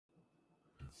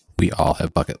We all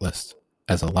have bucket lists.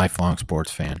 As a lifelong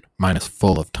sports fan, mine is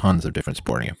full of tons of different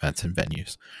sporting events and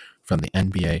venues, from the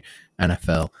NBA,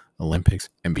 NFL, Olympics,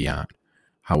 and beyond.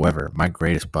 However, my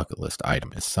greatest bucket list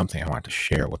item is something I want to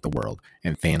share with the world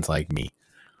and fans like me.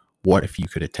 What if you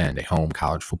could attend a home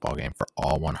college football game for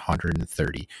all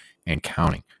 130 and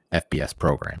counting FBS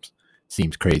programs?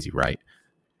 Seems crazy, right?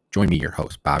 Join me, your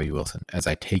host, Bobby Wilson, as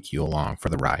I take you along for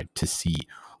the ride to see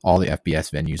all the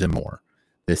FBS venues and more.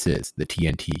 This is the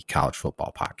TNT College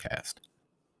Football Podcast.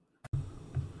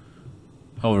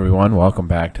 Hello, everyone. Welcome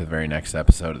back to the very next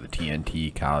episode of the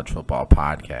TNT College Football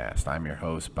Podcast. I'm your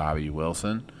host, Bobby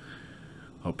Wilson.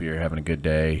 Hope you're having a good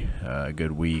day, a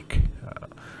good week.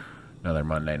 Another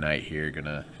Monday night here. Going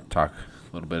to talk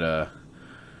a little bit of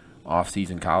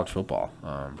off-season college football.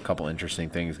 A couple interesting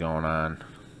things going on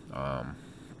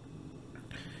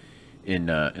in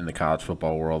the college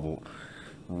football world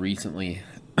recently.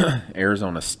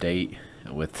 Arizona State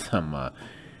with some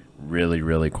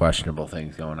really questionable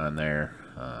things going on there.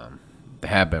 They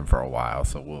have been for a while,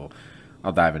 so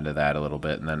I'll dive into that a little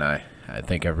bit, and then I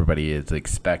think everybody is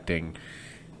expecting,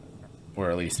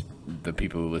 or at least the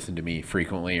people who listen to me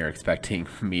frequently are expecting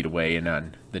me to weigh in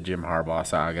on the Jim Harbaugh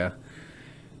saga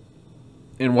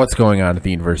and what's going on at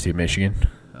the University of Michigan.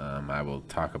 I will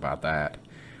talk about that,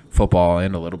 football,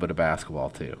 and a little bit of basketball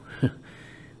too.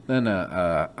 Then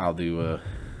I'll do a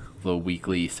little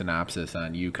weekly synopsis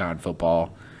on UConn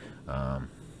football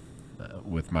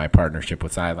with my partnership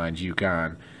with Sidelines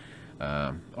UConn.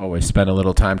 Always spend a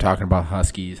little time talking about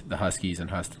the Huskies and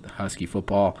Husky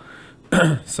football.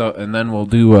 And then we'll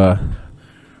do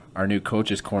our new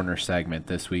Coach's Corner segment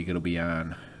this week. It'll be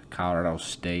on Colorado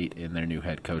State and their new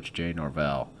head coach, Jay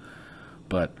Norvell.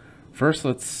 But first,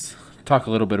 let's talk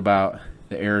a little bit about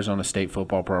the Arizona State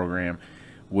football program,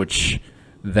 which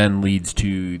then leads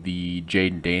to the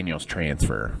Jaden Daniels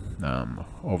transfer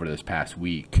over this past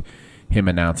week, him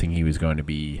announcing he was going to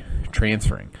be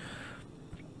transferring.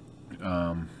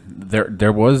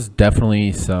 There was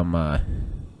definitely some,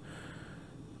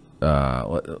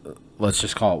 let's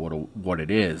just call it what it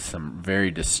is, some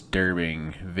very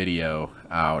disturbing video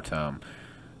out of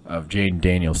Jaden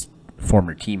Daniels'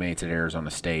 former teammates at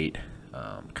Arizona State,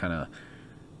 kind of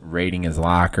raiding his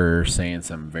locker, saying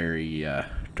some very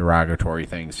derogatory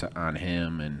things on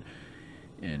him,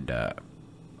 and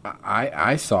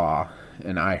I saw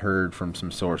and I heard from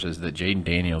some sources that Jaden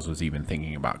Daniels was even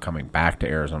thinking about coming back to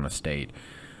Arizona State,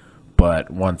 but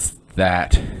once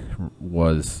that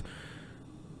was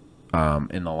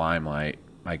in the limelight,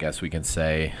 I guess we can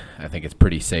say, I think it's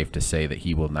pretty safe to say that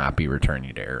he will not be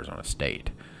returning to Arizona State.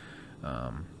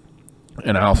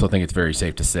 And I also think it's very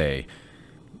safe to say,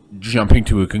 jumping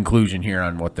to a conclusion here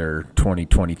on what their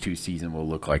 2022 season will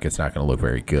look like, it's not going to look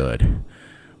very good.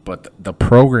 But the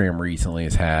program recently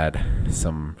has had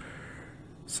some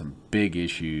big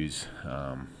issues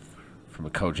from a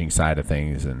coaching side of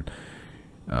things, and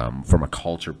from a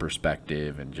culture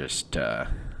perspective, and just I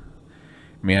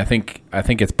think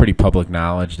it's pretty public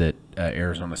knowledge that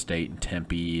Arizona State and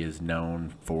Tempe is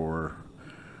known for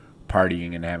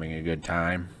partying and having a good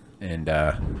time, and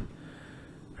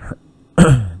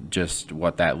just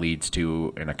what that leads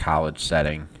to in a college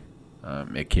setting.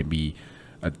 It can be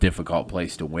a difficult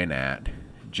place to win at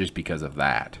just because of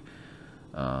that.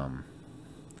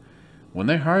 When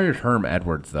they hired Herm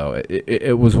Edwards, though,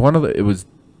 it was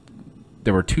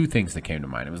there were two things that came to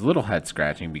mind. It was a little head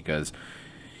scratching because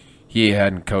he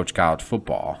hadn't coached college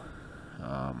football,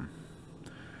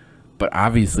 but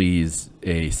obviously he's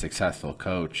a successful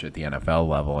coach at the NFL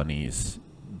level, and he's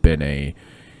a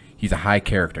high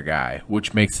character guy,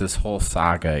 which makes this whole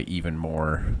saga even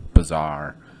more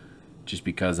bizarre, just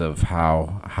because of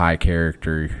how high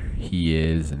character he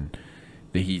is, and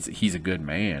that he's a good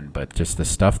man. But just the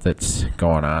stuff that's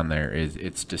going on there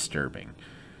it's disturbing,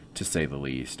 to say the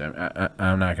least.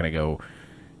 I'm not going to go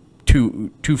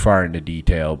too far into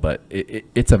detail, but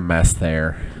it's a mess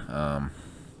there,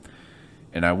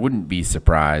 and I wouldn't be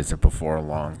surprised if before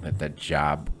long that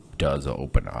job does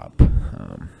open up.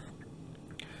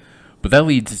 But that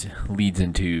leads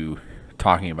into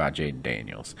talking about Jaden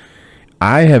Daniels.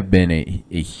 I have been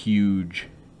a huge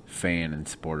fan and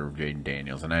supporter of Jaden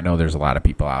Daniels, and I know there's a lot of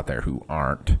people out there who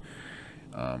aren't,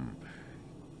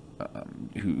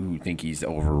 who think he's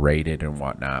overrated and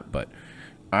whatnot. But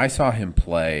I saw him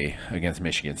play against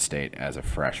Michigan State as a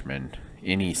freshman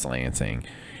in East Lansing,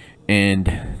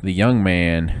 and the young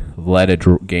man led a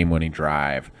game-winning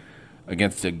drive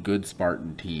against a good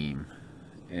Spartan team,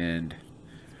 and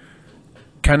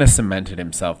kind of cemented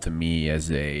himself to me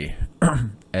as a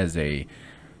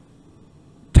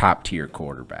top tier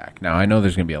quarterback. Now, I know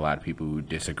there's going to be a lot of people who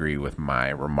disagree with my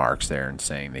remarks there and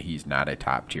saying that he's not a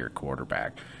top tier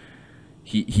quarterback.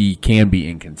 He can be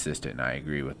inconsistent, and I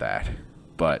agree with that.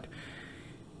 But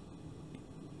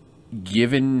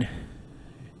given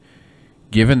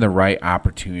the right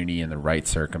opportunity and the right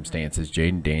circumstances,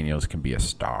 Jaden Daniels can be a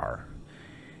star.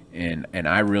 And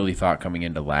I really thought coming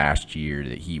into last year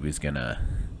that he was going to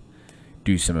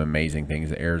do some amazing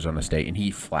things at Arizona State, and he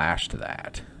flashed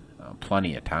that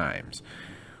plenty of times.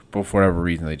 But for whatever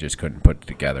reason, they just couldn't put it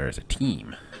together as a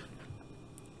team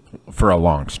for a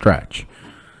long stretch.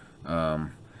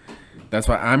 That's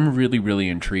why I'm really, really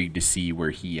intrigued to see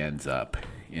where he ends up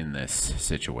in this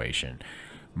situation.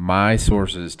 My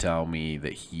sources tell me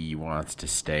that he wants to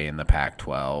stay in the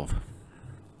Pac-12,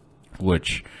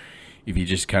 which, if you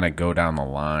just kind of go down the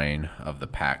line of the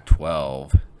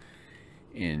Pac-12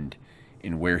 and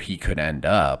where he could end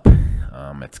up,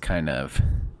 it's kind of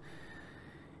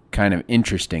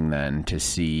interesting then to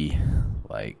see,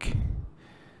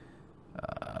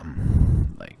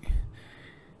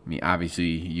 I mean, obviously,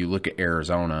 you look at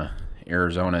Arizona.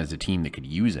 Arizona is a team that could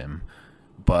use him,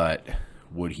 but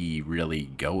would he really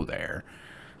go there?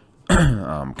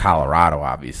 Colorado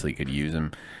obviously could use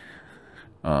him.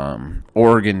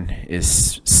 Oregon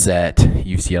is set.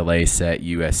 UCLA set.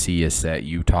 USC is set.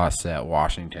 Utah set.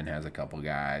 Washington has a couple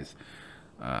guys.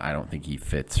 I don't think he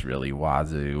fits really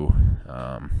Wazoo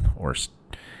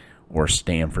or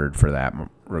Stanford for that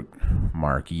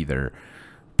mark either.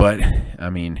 But, I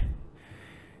mean,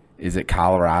 is it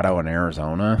Colorado and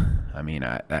Arizona? I mean,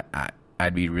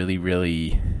 I'd be really,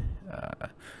 really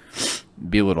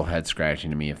be a little head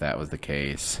scratching to me if that was the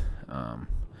case.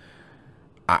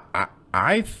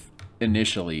 I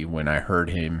initially, when I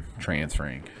heard him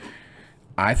transferring,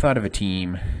 I thought of a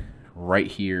team right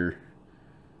here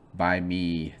by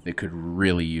me that could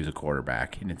really use a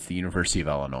quarterback, and it's the University of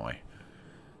Illinois.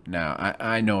 Now,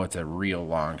 I know it's a real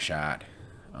long shot,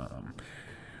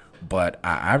 but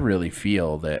I really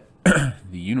feel that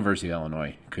the University of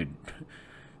Illinois could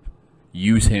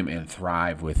use him and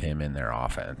thrive with him in their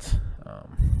offense.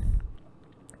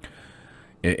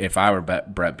 If I were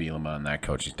Brett Bielema on that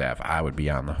coaching staff, I would be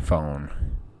on the phone.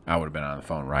 I would have been on the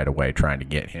phone right away trying to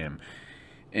get him.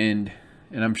 And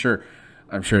I'm sure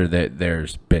that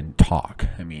there's been talk.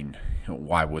 I mean,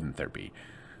 why wouldn't there be?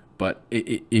 But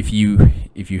if you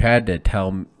had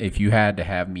to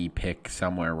have me pick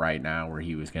somewhere right now where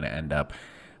he was going to end up,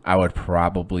 I would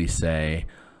probably say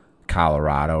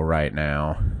Colorado right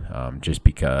now, just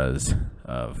because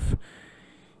of,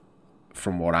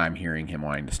 from what I'm hearing, him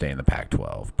wanting to stay in the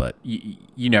Pac-12. But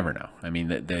you never know. I mean,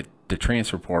 the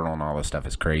transfer portal and all this stuff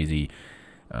is crazy.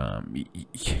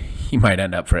 He might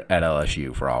end up at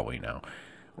LSU for all we know,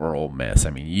 or Ole Miss. I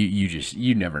mean,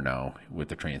 you never know with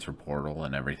the transfer portal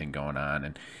and everything going on.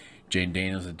 And Jaden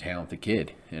Daniels is a talented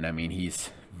kid, and I mean,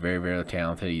 he's very, very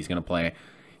talented. He's gonna play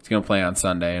on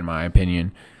Sunday, in my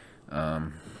opinion.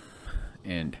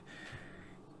 And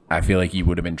I feel like he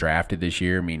would have been drafted this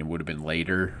year. I mean, it would have been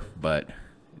later, but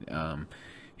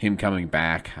him coming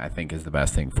back, I think, is the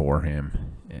best thing for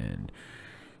him. And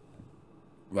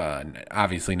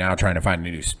obviously now trying to find a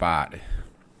new spot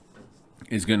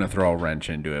is going to throw a wrench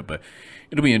into it, but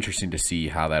it'll be interesting to see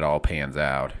how that all pans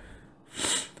out.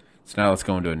 So now let's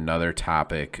go into another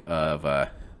topic of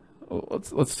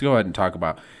let's go ahead and talk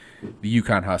about the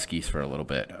UConn Huskies for a little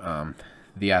bit.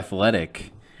 The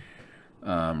Athletic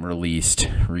released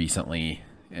recently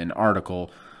an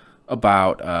article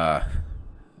about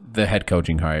the head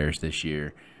coaching hires this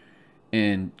year.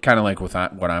 And kind of like with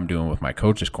what I'm doing with my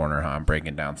Coach's Corner, how I'm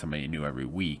breaking down somebody new every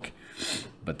week.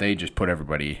 But they just put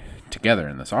everybody together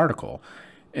in this article.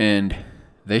 And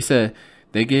they said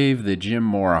they gave the Jim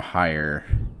Mora hire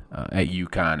at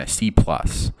UConn a C+,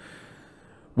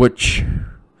 which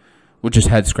is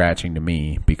head-scratching to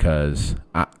me because,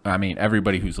 I mean,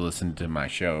 everybody who's listened to my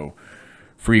show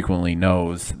frequently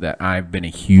knows that I've been a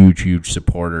huge, huge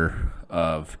supporter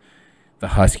of the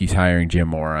Huskies hiring Jim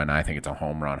Mora, and I think it's a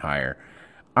home run hire.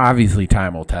 Obviously,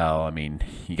 time will tell. I mean,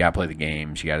 you got to play the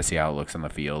games. You got to see how it looks on the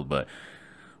field. But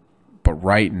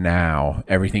right now,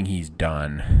 everything he's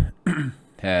done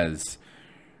has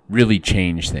really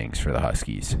changed things for the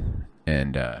Huskies.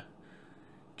 And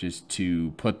just to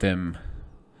put them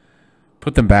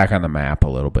back on the map a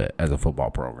little bit as a football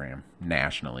program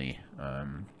nationally.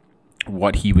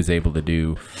 What he was able to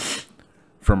do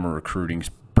from a recruiting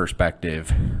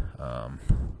perspective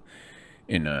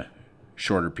in a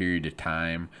shorter period of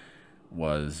time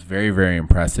was very, very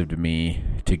impressive to me.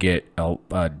 To get a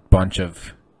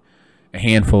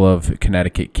handful of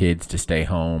Connecticut kids to stay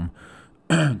home,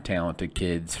 talented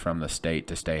kids from the state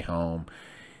to stay home,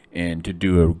 and to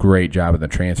do a great job in the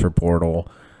transfer portal.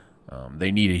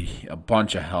 They needed a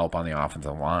bunch of help on the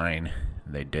offensive line.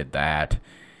 They did that,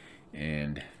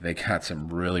 and they got some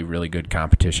really, really good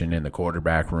competition in the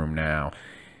quarterback room now.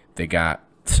 They got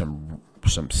some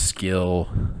skill.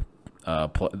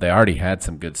 They already had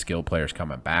some good skill players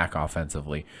coming back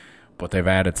offensively, but they've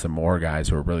added some more guys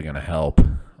who are really going to help.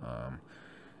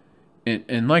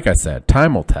 And like I said,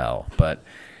 time will tell. But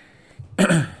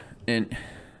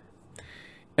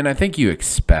and I think you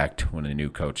expect when a new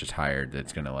coach is hired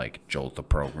that's going to like jolt the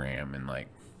program and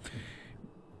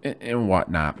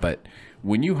whatnot. But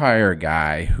when you hire a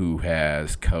guy who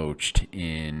has coached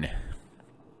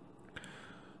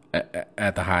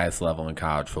at the highest level in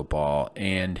college football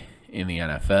and in the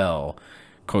NFL,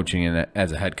 coaching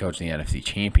as a head coach in the NFC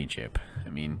Championship, I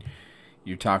mean,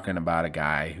 you're talking about a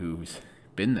guy who's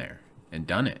been there and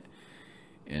done it.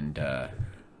 And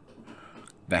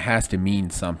that has to mean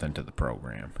something to the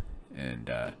program. And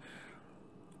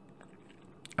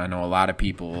I know a lot of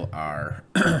people are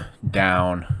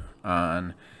down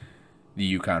on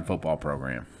the UConn football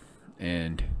program.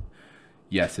 And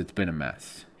yes, it's been a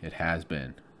mess. It has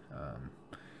been,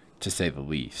 to say the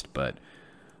least. But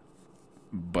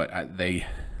they,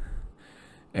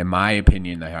 in my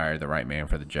opinion, they hired the right man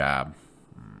for the job.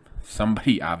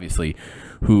 Somebody, obviously,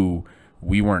 who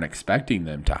we weren't expecting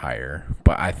them to hire,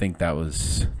 but I think that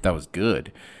was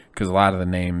good, because a lot of the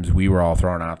names we were all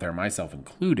throwing out there, myself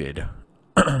included,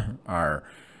 are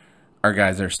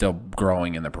guys that are still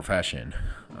growing in the profession.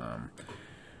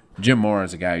 Jim Moore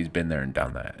is a guy who's been there and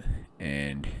done that,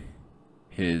 and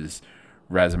his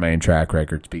resume and track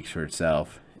record speaks for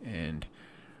itself, and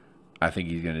I think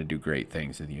he's going to do great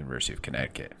things at the University of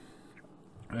Connecticut.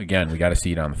 Again, we got to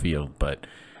see it on the field, but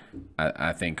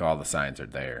I think all the signs are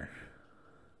there.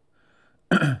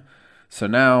 So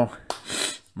now,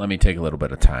 let me take a little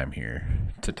bit of time here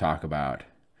to talk about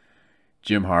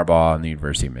Jim Harbaugh and the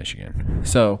University of Michigan.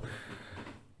 So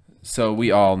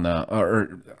we all know,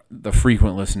 or the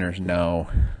frequent listeners know,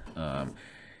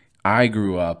 I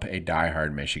grew up a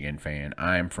diehard Michigan fan.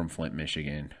 I'm from Flint,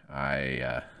 Michigan.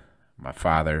 My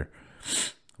father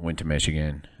went to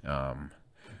Michigan,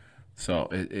 so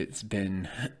it's been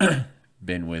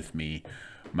with me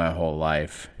my whole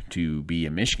life to be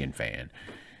a Michigan fan.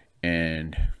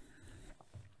 And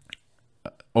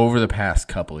over the past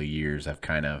couple of years, I've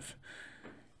kind of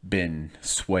been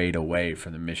swayed away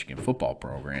from the Michigan football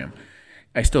program.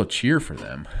 I still cheer for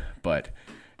them, but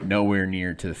nowhere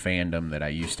near to the fandom that I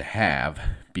used to have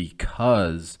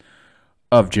because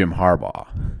of Jim Harbaugh.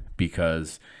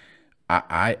 Because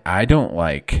I don't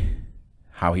like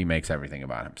how he makes everything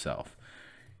about himself.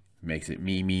 Makes it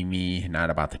me, not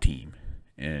about the team.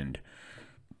 And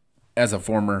as a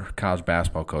former college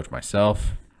basketball coach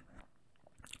myself,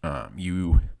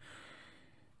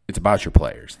 it's about your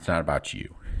players. It's not about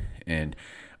you. And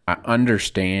I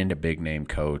understand a big name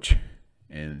coach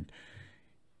and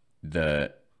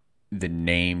the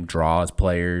name draws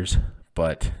players,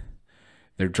 but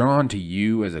they're drawn to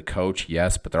you as a coach,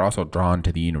 yes, but they're also drawn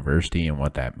to the university and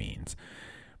what that means.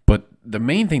 But the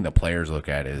main thing the players look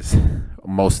at is,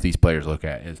 most of these players look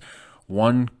at is,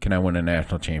 one, can I win a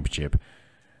national championship?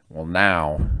 Well,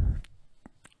 now,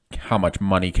 how much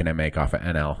money can I make off of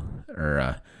NL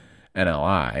or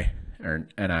NLI or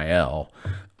NIL?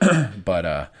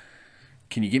 But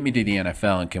can you get me to the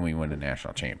NFL and can we win a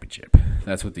national championship?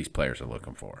 That's what these players are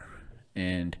looking for.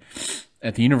 And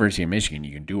at the University of Michigan,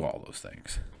 you can do all those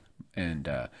things. And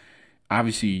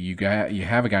obviously, you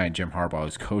have a guy in Jim Harbaugh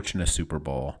who's coaching a Super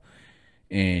Bowl,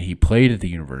 and he played at the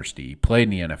university, he played in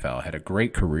the NFL, had a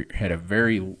great career, had a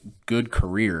very good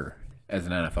career as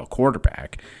an NFL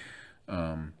quarterback.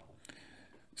 So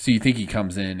you think he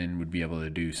comes in and would be able to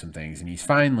do some things, and he's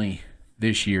finally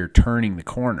this year turning the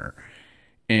corner.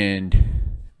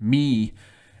 And me,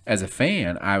 as a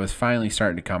fan, I was finally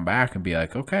starting to come back and be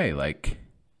like, okay, like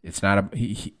it's not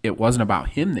it wasn't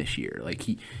about him this year. Like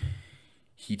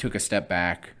he took a step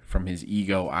back from his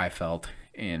ego, I felt,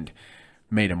 and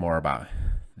made it more about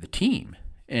the team.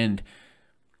 And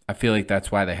I feel like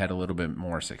that's why they had a little bit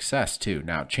more success too.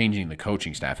 Now, changing the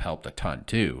coaching staff helped a ton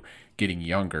too. Getting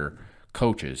younger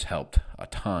coaches helped a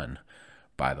ton,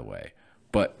 by the way.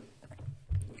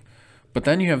 But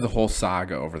then you have the whole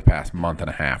saga over the past month and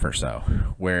a half or so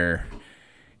where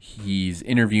he's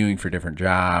interviewing for different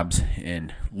jobs,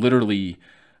 and literally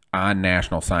on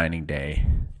National Signing Day,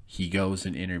 he goes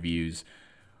and interviews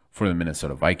for the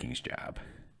Minnesota Vikings job,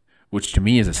 which to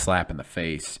me is a slap in the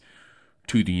face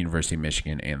to the University of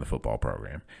Michigan and the football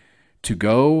program. To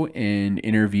go and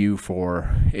interview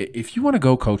for, if you want to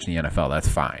go coach in the NFL, that's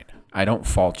fine. I don't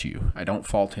fault you. I don't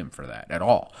fault him for that at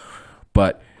all.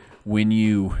 But when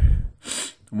you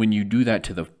do that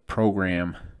to the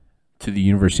program, to the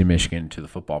University of Michigan, to the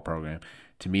football program,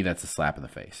 to me that's a slap in the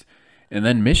face. And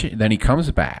then then he comes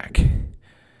back.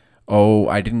 Oh,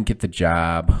 I didn't get the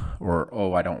job, or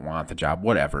oh, I don't want the job,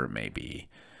 whatever it may be.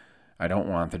 I don't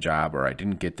want the job, or I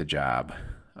didn't get the job.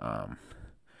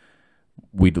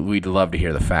 We'd love to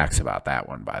hear the facts about that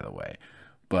one, by the way.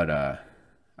 But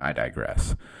I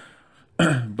digress.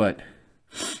 But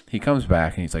he comes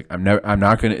back and he's like, I'm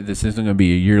not gonna. This isn't gonna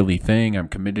be a yearly thing. I'm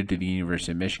committed to the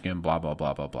University of Michigan. Blah blah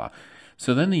blah blah blah.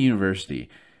 So then the university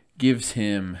gives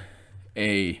him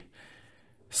a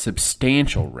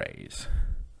substantial raise,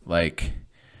 like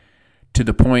to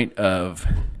the point of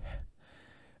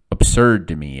absurd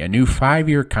to me. A new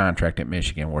 5-year contract at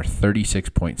Michigan worth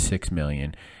 $36.6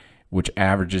 million, which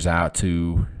averages out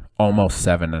to almost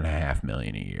 $7.5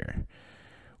 million a year,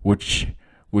 which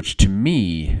to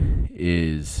me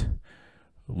is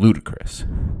ludicrous,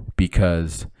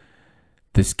 because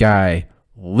this guy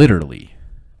literally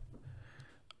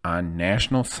on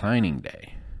National Signing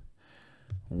Day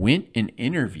went and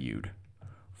interviewed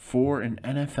for an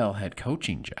NFL head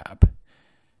coaching job,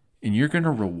 and you're going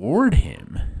to reward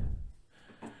him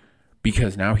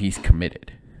because now he's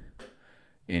committed,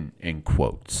 in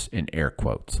quotes, in air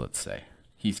quotes, let's say.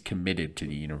 He's committed to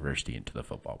the university and to the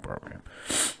football program.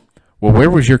 Well, where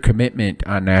was your commitment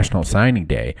on National Signing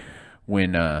Day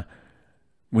when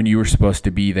you were supposed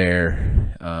to be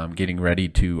there getting ready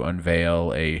to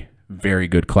unveil a very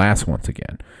good class once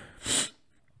again?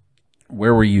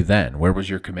 Where were you then? Where was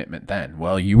your commitment then?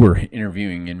 Well, you were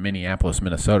interviewing in Minneapolis,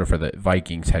 Minnesota for the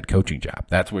Vikings head coaching job.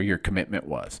 That's where your commitment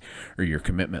was, or your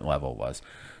commitment level was.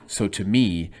 So to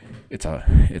me, it's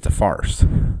a farce.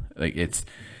 Like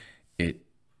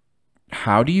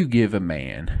how do you give a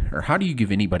man, or how do you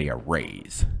give anybody a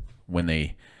raise when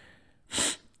they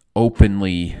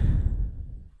openly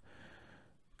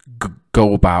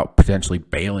go about potentially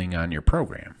bailing on your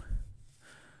program?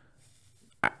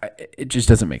 It just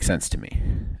doesn't make sense to me.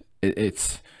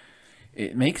 It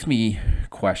makes me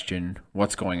question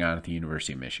what's going on at the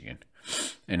University of Michigan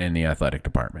and in the athletic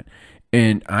department.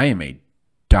 And I am a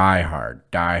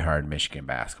diehard Michigan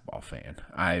basketball fan.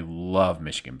 I love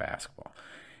Michigan basketball.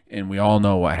 And we all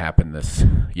know what happened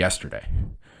yesterday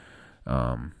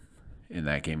in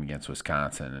that game against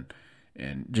Wisconsin.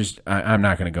 And just I'm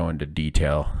not going to go into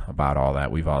detail about all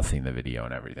that. We've all seen the video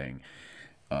and everything.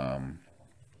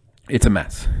 It's a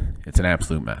mess. It's an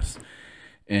absolute mess.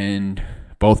 And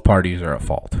both parties are at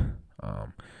fault.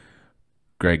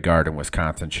 Greg Gard in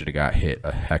Wisconsin should have got hit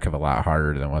a heck of a lot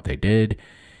harder than what they did.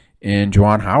 And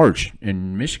Juwan Howard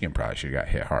in Michigan probably should have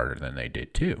got hit harder than they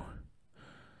did too.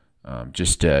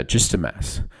 Just a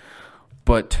mess.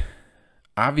 But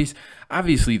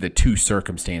obviously the two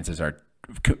circumstances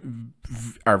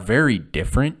are very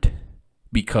different,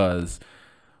 because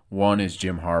one is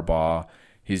Jim Harbaugh,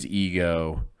 his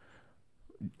ego,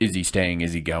 is he staying,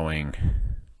 is he going,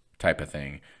 type of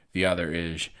thing. The other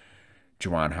is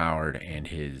Juwan Howard and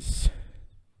his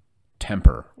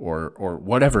temper, or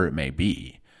whatever it may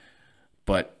be.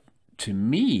 But to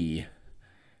me,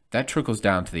 that trickles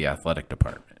down to the athletic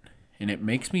department. And it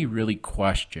makes me really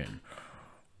question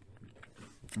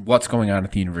what's going on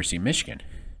at the University of Michigan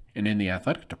and in the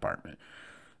athletic department.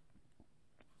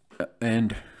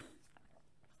 And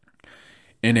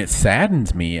it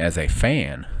saddens me as a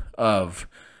fan of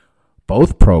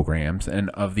both programs and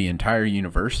of the entire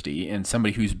university, and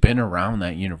somebody who's been around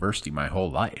that university my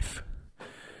whole life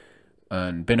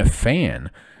and been a fan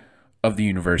of the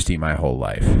university my whole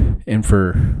life. And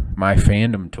for my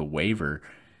fandom to waver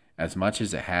as much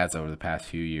as it has over the past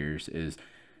few years is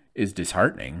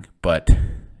disheartening. But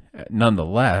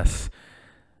nonetheless,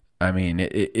 I mean,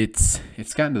 it's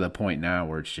gotten to the point now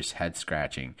where it's just head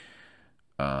scratching,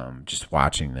 just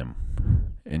watching them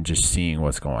and just seeing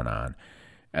what's going on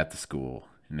at the school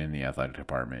and in the athletic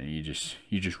department. You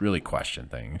just really question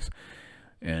things.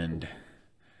 And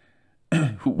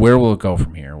where will it go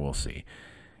from here? We'll see.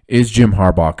 Is Jim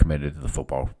Harbaugh committed to the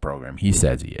football program? He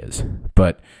says he is.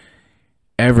 But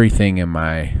everything in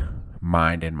my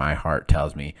mind and my heart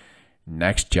tells me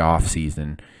next off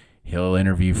season he'll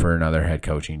interview for another head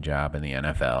coaching job in the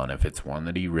NFL, and if it's one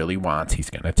that he really wants, he's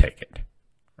going to take it.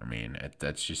 I mean,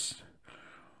 that's just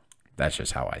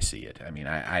how I see it. I mean,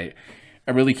 I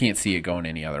really can't see it going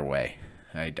any other way.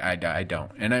 I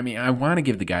don't. And I mean, I want to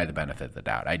give the guy the benefit of the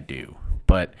doubt. I do.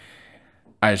 But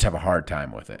I just have a hard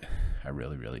time with it. I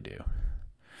really, really do.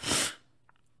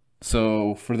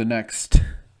 So for the next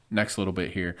little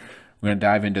bit here, we're going to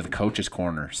dive into the Coach's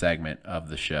Corner segment of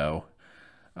the show.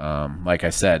 Like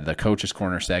I said, the Coach's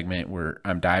Corner segment, where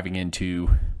I'm diving into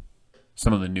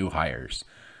some of the new hires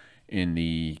in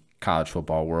the college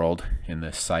football world in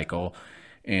this cycle.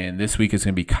 And this week is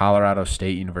going to be Colorado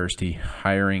State University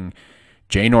hiring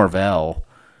Jay Norvell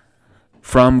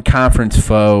from conference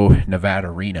foe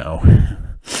Nevada-Reno.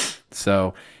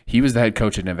 So he was the head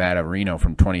coach at Nevada-Reno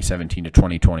from 2017 to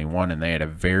 2021, and they had a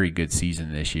very good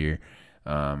season this year.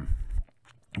 Going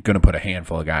to put a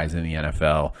handful of guys in the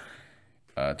NFL.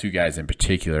 Two guys in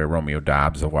particular, Romeo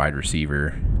Doubs, a wide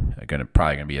receiver,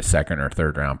 probably going to be a second or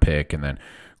third round pick, and then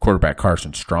quarterback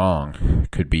Carson Strong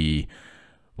could be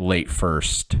late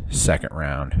first, second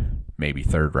round, maybe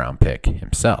third round pick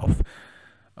himself.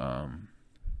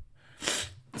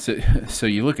 So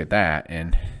you look at that,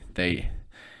 and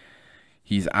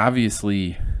he's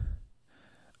obviously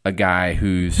a guy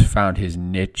who's found his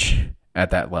niche at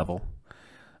that level.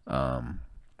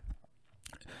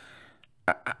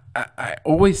 I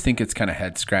always think it's kind of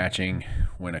head scratching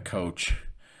when a coach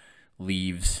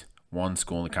leaves one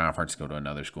school in the conference, go to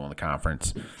another school in the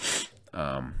conference.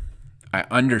 I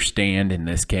understand in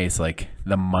this case, like,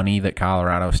 the money that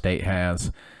Colorado State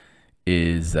has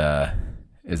is a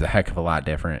heck of a lot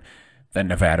different than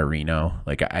Nevada-Reno.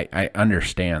 Like, I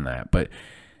understand that, but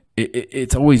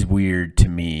it's always weird to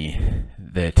me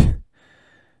that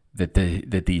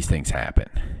these things happen.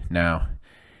 Now,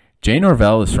 Jay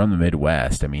Norvell is from the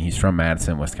Midwest. I mean, he's from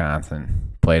Madison,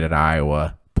 Wisconsin, played at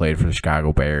Iowa, played for the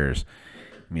Chicago Bears.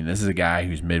 I mean, this is a guy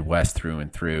who's Midwest through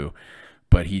and through,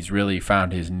 but he's really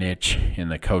found his niche in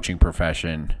the coaching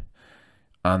profession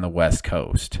on the West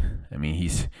Coast. I mean,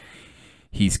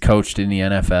 he's coached in the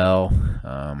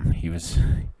NFL.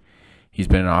 He's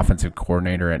been an offensive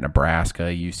coordinator at Nebraska,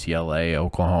 UCLA,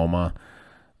 Oklahoma,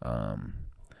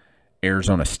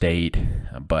 Arizona State,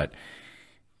 but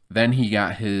then he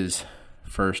got his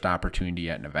first opportunity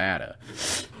at Nevada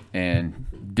and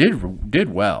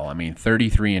did well. I mean,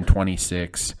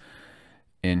 33-26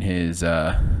 in his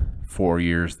 4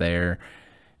 years there,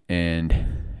 and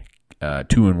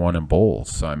 2-1 in bowls.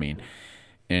 So I mean,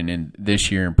 and in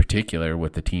this year in particular,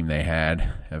 with the team they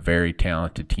had, a very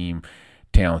talented team,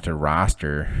 talented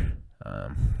roster.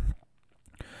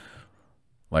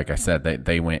 Like I said,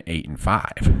 they went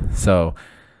 8-5. So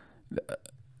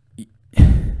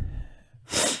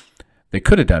they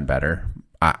could have done better,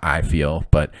 I feel,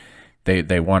 but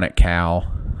they won at Cal.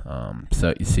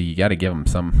 So you got to give them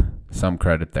some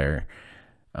credit there.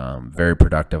 Very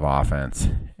productive offense,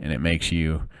 and it makes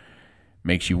you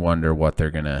wonder what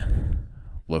they're gonna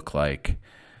look like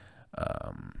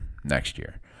next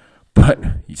year. But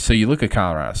so you look at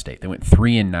Colorado State; they went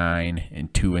 3-9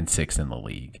 and 2-6 in the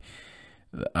league.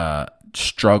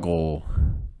 Struggle,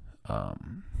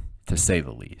 to say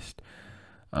the least.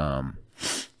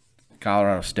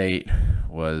 Colorado State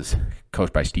was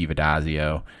coached by Steve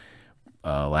Adazio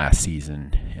last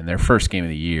season. In their first game of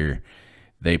the year,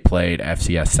 they played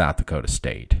FCS South Dakota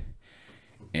State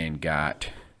and got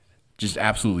just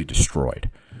absolutely destroyed.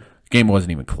 The game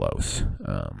wasn't even close.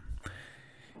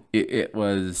 It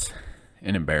was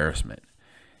an embarrassment,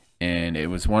 and it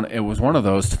was one of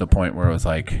those to the point where it was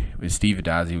like, was Steve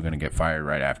Adazio going to get fired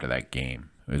right after that game?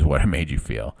 It was what it made you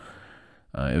feel.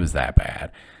 It was that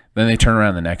bad. Then they turn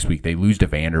around the next week. They lose to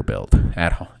Vanderbilt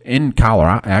at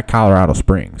Colorado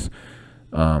Springs.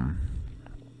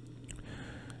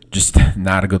 Just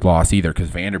not a good loss either, because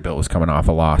Vanderbilt was coming off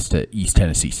a loss to East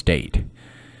Tennessee State.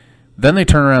 Then they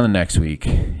turn around the next week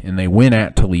and they win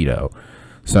at Toledo.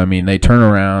 So I mean, they turn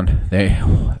around, they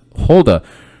hold a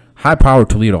high-powered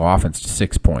Toledo offense to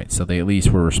 6 points, so they at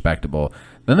least were respectable.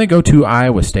 Then they go to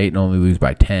Iowa State and only lose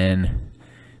by 10.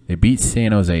 They beat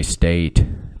San Jose State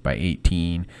by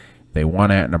 18. They won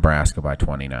at Nebraska by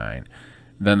 29.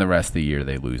 Then the rest of the year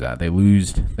they lose out. They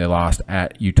lost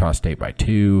at Utah State by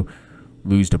 2,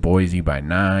 lose to Boise by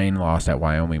 9, lost at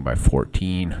Wyoming by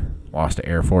 14, lost to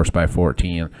Air Force by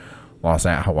 14, lost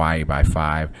at Hawaii by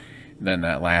 5. Then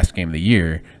that last game of the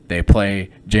year, they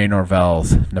play Jay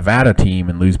Norvell's Nevada team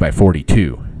and lose by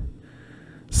 42.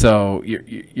 So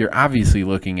you're obviously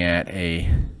looking at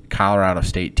a Colorado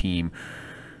State team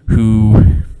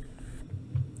who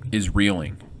is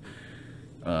reeling,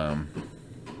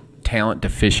 talent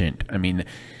deficient. I mean,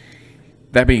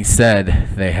 that being said,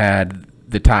 they had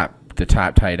the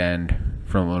top tight end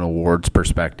from an awards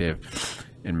perspective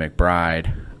in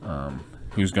McBride,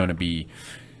 who's going to be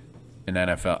an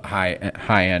NFL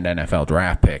high-end NFL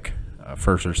draft pick,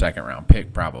 first or second round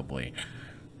pick probably.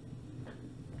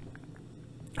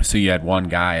 So you had one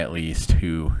guy at least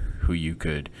who you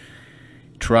could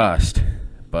trust.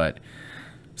 But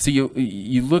so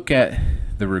you look at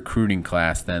the recruiting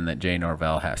class then that Jay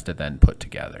Norvell has to then put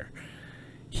together.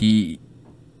 He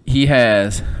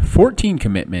has 14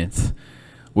 commitments,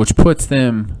 which puts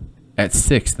them at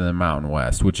 6th in the Mountain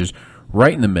West, which is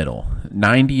right in the middle,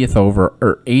 90th over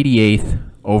or 88th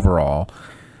overall.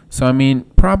 So I mean,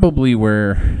 probably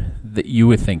where you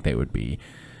would think they would be.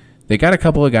 They got a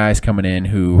couple of guys coming in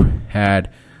who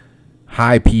had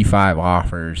high P5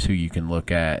 offers, who you can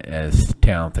look at as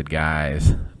talented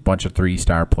guys. A bunch of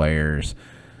 3-star players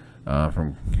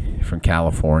from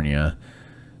California,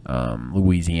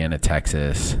 Louisiana,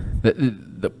 Texas,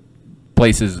 the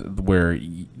places where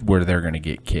they're going to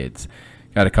get kids.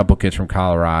 Got a couple kids from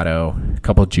Colorado, a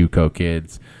couple JUCO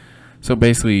kids. So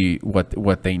basically,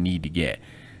 what they need to get.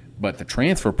 But the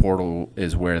transfer portal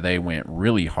is where they went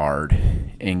really hard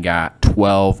and got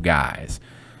 12 guys.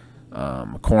 A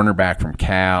cornerback from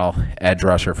Cal, edge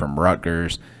rusher from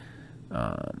Rutgers,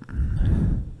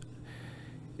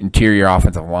 interior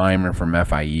offensive lineman from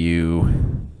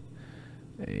FIU,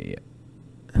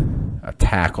 a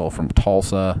tackle from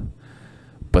Tulsa.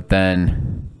 But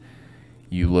then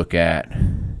you look at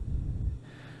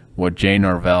what Jay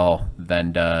Norvell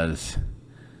then does,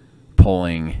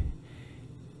 pulling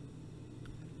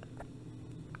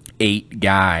 8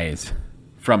 guys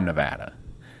from Nevada.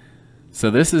 So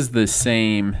this is the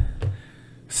same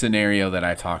scenario that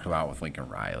I talked about with Lincoln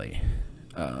Riley.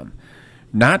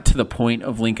 Not to the point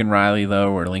of Lincoln Riley,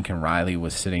 though, where Lincoln Riley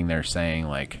was sitting there saying,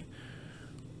 like,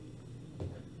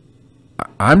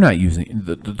 I'm not using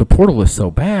the portal is so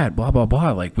bad, blah, blah,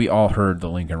 blah. Like, we all heard the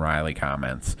Lincoln Riley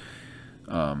comments.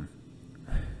 But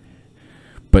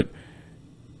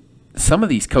some of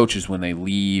these coaches, when they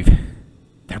leave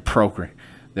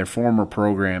their former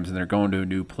programs and they're going to a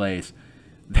new place,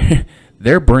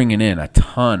 they're bringing in a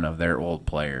ton of their old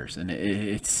players, and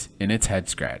it's head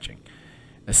scratching,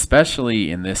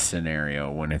 especially in this scenario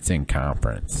when it's in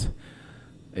conference.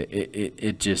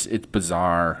 It's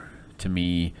bizarre to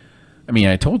me. I mean,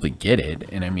 I totally get it,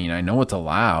 and I mean, I know it's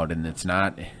allowed, and it's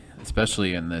not,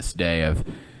 especially in this day of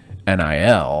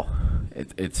NIL.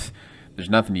 There's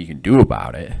nothing you can do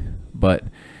about it, but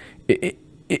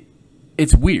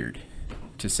it's weird,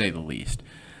 to say the least.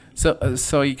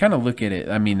 So you kind of look at it.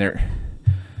 I mean,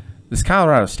 this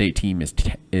Colorado State team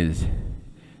is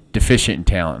deficient in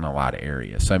talent in a lot of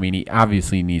areas. So I mean, he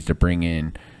obviously needs to bring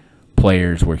in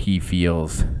players where he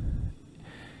feels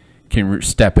can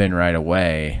step in right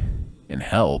away and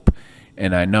help.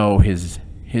 And I know his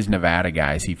Nevada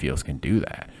guys he feels can do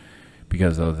that,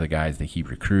 because those are the guys that he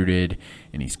recruited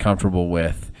and he's comfortable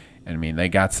with. And I mean, they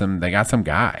got some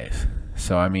guys.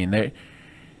 So I mean,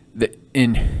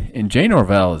 and Jay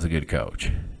Norvell is a good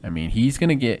coach. I mean, he's going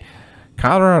to get –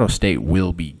 Colorado State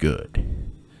will be good.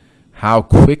 How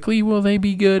quickly will they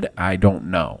be good? I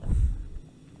don't know.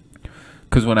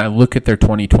 Because when I look at their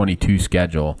 2022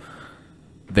 schedule,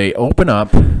 they open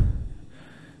up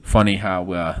 – funny how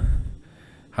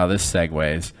this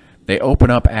segues. They open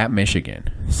up at Michigan.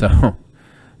 So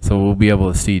we'll be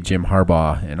able to see Jim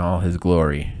Harbaugh in all his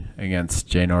glory against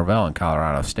Jay Norvell and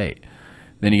Colorado State.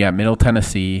 Then you got Middle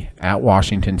Tennessee, at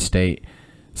Washington State,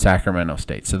 Sacramento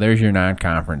State. So there's your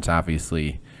non-conference.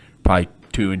 Obviously, probably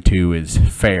 2-2 is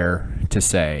fair to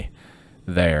say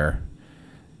there.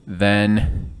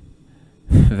 Then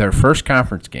their first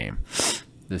conference game.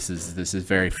 This is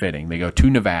very fitting. They go to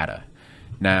Nevada.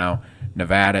 Now,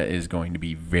 Nevada is going to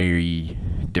be very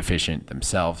deficient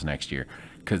themselves next year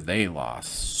because they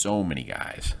lost so many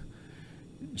guys.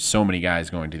 So many guys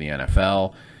going to the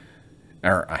NFL.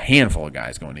 Or a handful of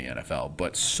guys going to the NFL,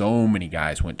 but so many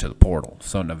guys went to the portal.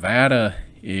 So Nevada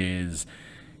is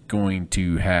going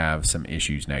to have some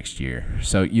issues next year.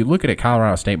 So you look at it,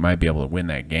 Colorado State might be able to win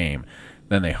that game.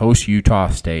 Then they host Utah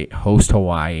State, host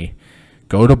Hawaii,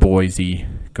 go to Boise,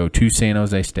 go to San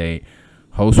Jose State,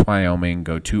 host Wyoming,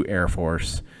 go to Air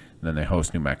Force, and then they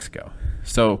host New Mexico.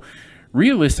 So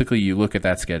realistically, you look at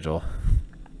that schedule,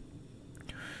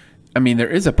 I mean, there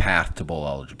is a path to bowl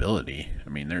eligibility. I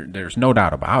mean, there's no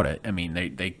doubt about it. I mean,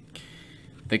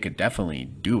 they could definitely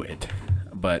do it,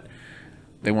 but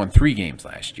they won 3 games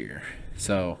last year.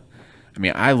 So, I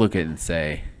mean, I look at it and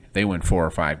say if they win 4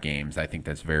 or 5 games, I think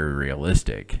that's very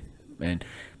realistic.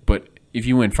 But if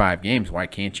you win 5 games, why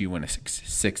can't you win a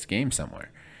sixth game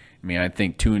somewhere? I mean, I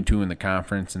think 2-2 in the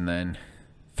conference and then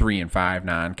 3-5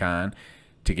 non-con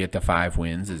to get to 5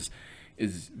 wins is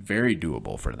very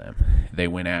doable for them. They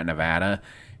win at Nevada,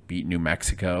 beat New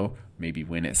Mexico, maybe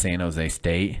win at San Jose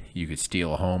State. You could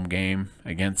steal a home game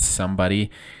against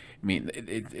somebody. I mean,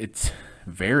 it's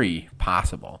very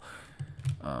possible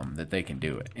that they can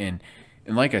do it. And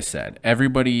like I said,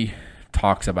 everybody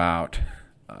talks about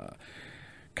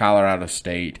Colorado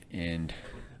State and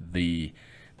the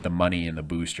money and the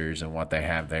boosters and what they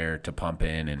have there to pump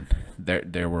in. And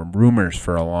there were rumors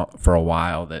for a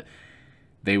while that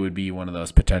they would be one of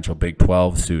those potential Big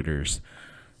 12 suitors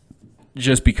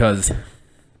just because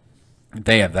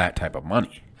they have that type of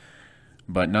money.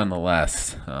 But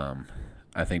nonetheless,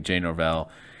 I think Jay Norvell,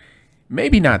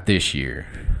 maybe not this year,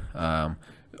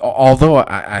 although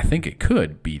I think it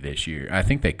could be this year. I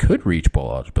think they could reach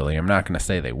bowl eligibility. I'm not going to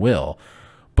say they will,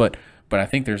 but I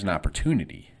think there's an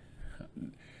opportunity.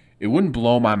 It wouldn't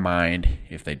blow my mind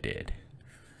if they did.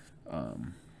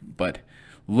 But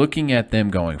looking at them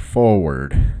going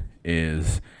forward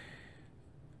is,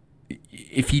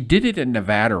 if he did it in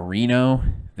Nevada, Reno,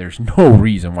 there's no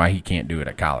reason why he can't do it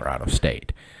at Colorado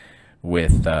State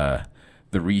with the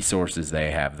resources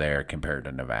they have there compared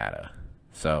to Nevada.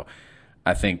 So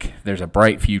I think there's a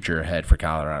bright future ahead for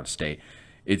Colorado State.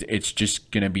 It's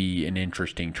just going to be an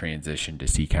interesting transition to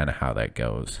see kind of how that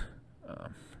goes.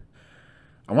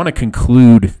 I want to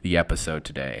conclude the episode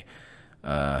today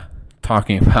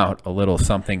talking about a little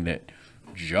something that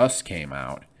just came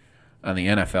out on the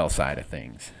NFL side of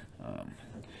things.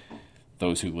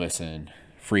 Those who listen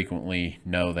frequently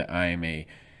know that I am a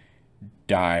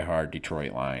diehard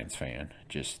Detroit Lions fan,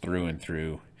 just through and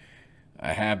through.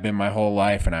 I have been my whole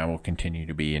life, and I will continue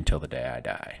to be until the day I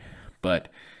die. But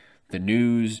the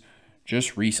news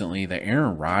just recently that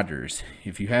Aaron Rodgers,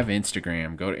 if you have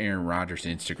Instagram, go to Aaron Rodgers'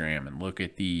 Instagram and look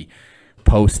at the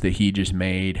post that he just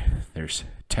made. There's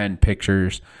 10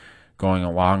 pictures going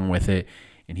along with it,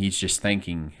 and he's just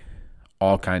thanking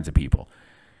all kinds of people,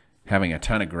 having a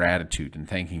ton of gratitude and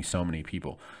thanking so many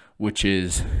people, which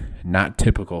is not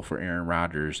typical for Aaron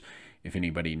Rodgers if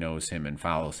anybody knows him and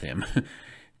follows him.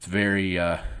 It's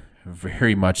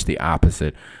very much the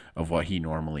opposite of what he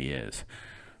normally is.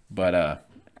 But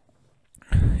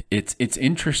it's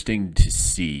interesting to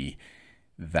see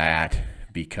that,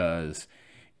 because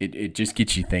it just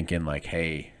gets you thinking, like,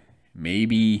 hey,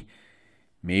 maybe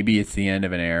it's the end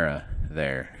of an era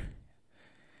there,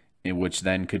 in which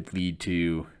then could lead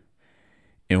to,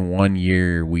 in 1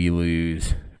 year we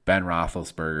lose Ben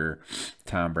Roethlisberger,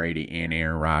 Tom Brady, and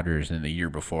Aaron Rodgers, and the year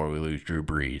before we lose Drew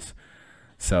Brees.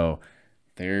 So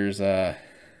there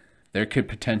could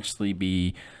potentially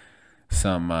be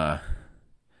some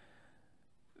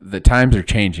the times are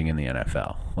changing in the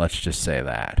NFL. Let's just say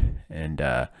that.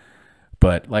 And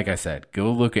but like I said,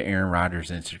 go look at Aaron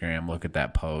Rodgers' Instagram. Look at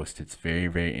that post. It's very,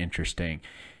 very interesting.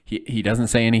 He doesn't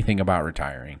say anything about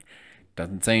retiring.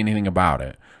 Doesn't say anything about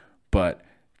it. But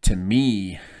to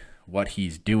me, what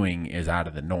he's doing is out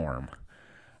of the norm,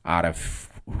 out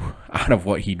of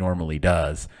what he normally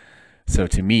does. So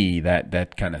to me,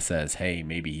 that kind of says, hey,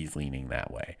 maybe he's leaning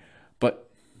that way. But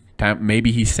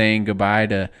maybe he's saying goodbye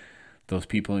to those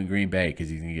people in Green Bay because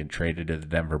he's going to get traded to the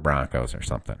Denver Broncos or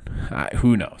something.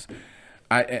 Who knows?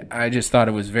 I just thought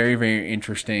it was very, very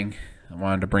interesting. I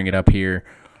wanted to bring it up here.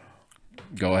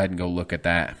 Go ahead and go look at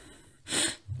that.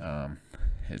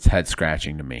 It's head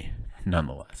scratching to me,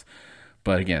 nonetheless.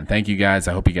 But again, thank you guys.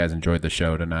 I hope you guys enjoyed the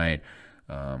show tonight.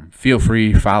 Feel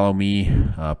free, follow me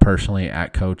personally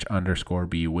at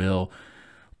Coach_B Will.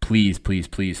 Please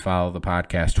follow the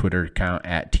podcast Twitter account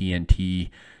at TNT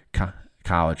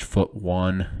College Foot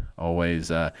 1.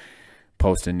 Always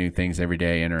posting new things every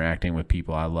day, interacting with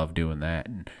people. I love doing that,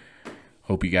 and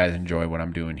hope you guys enjoy what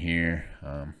I'm doing here.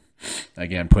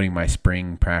 Again, putting my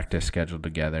spring practice schedule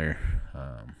together.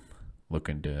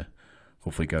 Looking to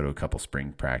hopefully go to a couple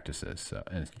spring practices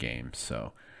and games.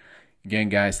 So again,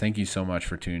 guys, thank you so much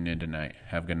for tuning in tonight.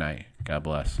 Have a good night. God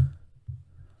bless.